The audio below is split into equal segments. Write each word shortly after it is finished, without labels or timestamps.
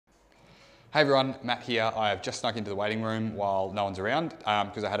Hey everyone, Matt here. I have just snuck into the waiting room while no one's around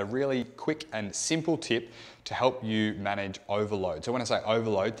because I had a really quick and simple tip to help you manage overload. So when I say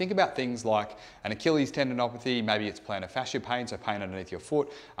overload, think about things like an Achilles tendinopathy, maybe it's plantar fascia pain, so pain underneath your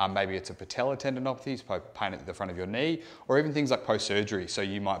foot, maybe it's a patella tendinopathy, so pain at the front of your knee, or even things like post-surgery. So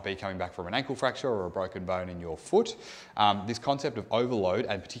you might be coming back from an ankle fracture or a broken bone in your foot. This concept of overload,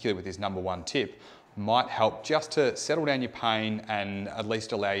 and particularly with this number one tip, might help just to settle down your pain and at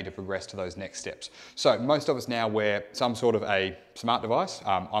least allow you to progress to those next steps. So most of us now wear some sort of a smart device.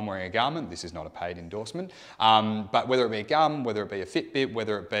 I'm wearing a Garmin. This is not a paid endorsement. But whether it be a Garmin, whether it be a Fitbit,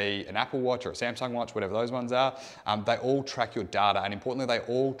 whether it be an Apple Watch or a Samsung Watch, whatever those ones are, they all track your data, and importantly, they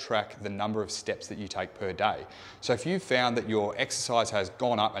all track the number of steps that you take per day. So if you've found that your exercise has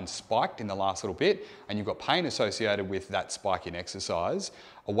gone up and spiked in the last little bit, and you've got pain associated with that spike in exercise,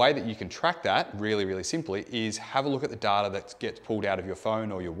 a way that you can track that really simply is have a look at the data that gets pulled out of your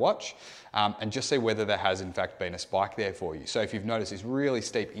phone or your watch and just see whether there has in fact been a spike there for you. So if you've noticed this really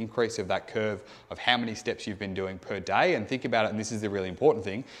steep increase of that curve of how many steps you've been doing per day, and think about it, and this is the really important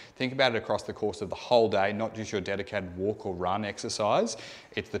thing, think about it across the course of the whole day, not just your dedicated walk or run exercise.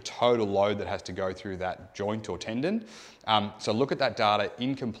 It's the total load that has to go through that joint or tendon. So look at that data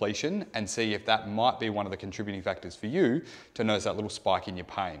in completion and see if that might be one of the contributing factors for you to notice that little spike in your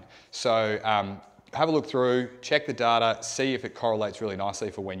pain. So have a look through, check the data, see if it correlates really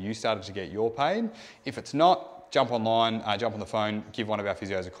nicely for when you started to get your pain. If it's not, jump online, jump on the phone, give one of our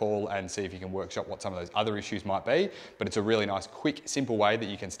physios a call and see if you can workshop what some of those other issues might be. But it's a really nice, quick, simple way that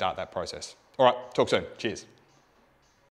you can start that process. All right, talk soon. Cheers.